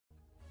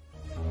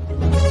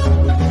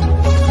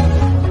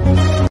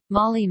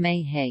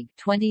Mae Hague,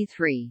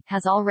 23,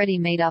 has already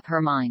made up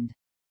her mind.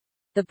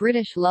 The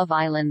British Love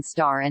Island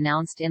star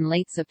announced in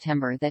late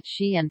September that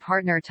she and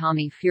partner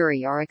Tommy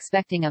Fury are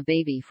expecting a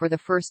baby for the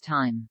first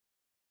time.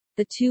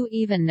 The two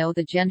even know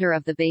the gender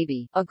of the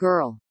baby, a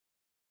girl.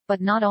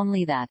 But not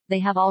only that,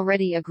 they have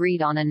already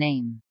agreed on a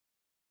name.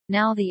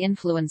 Now the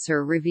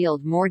influencer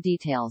revealed more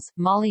details.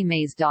 Molly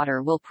Mae's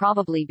daughter will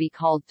probably be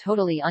called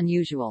Totally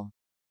Unusual.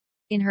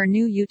 In her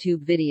new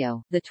YouTube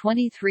video, the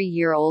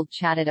 23-year-old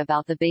chatted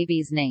about the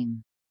baby's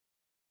name.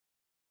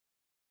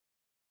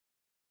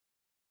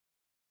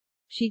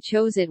 She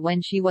chose it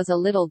when she was a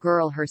little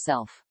girl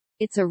herself.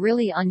 It's a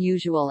really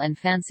unusual and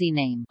fancy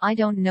name. I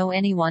don't know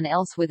anyone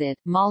else with it,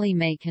 Molly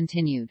Mae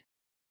continued.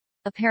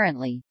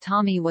 Apparently,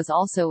 Tommy was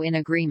also in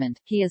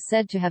agreement. He is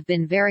said to have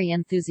been very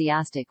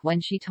enthusiastic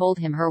when she told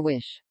him her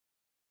wish.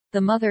 The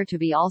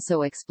mother-to-be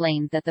also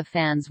explained that the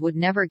fans would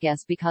never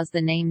guess because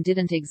the name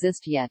didn't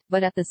exist yet,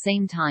 but at the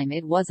same time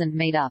it wasn't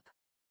made up.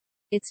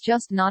 It's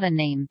just not a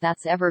name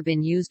that's ever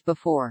been used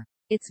before.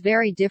 It's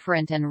very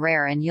different and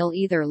rare and you'll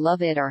either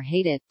love it or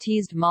hate it,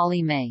 teased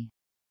Molly Mae.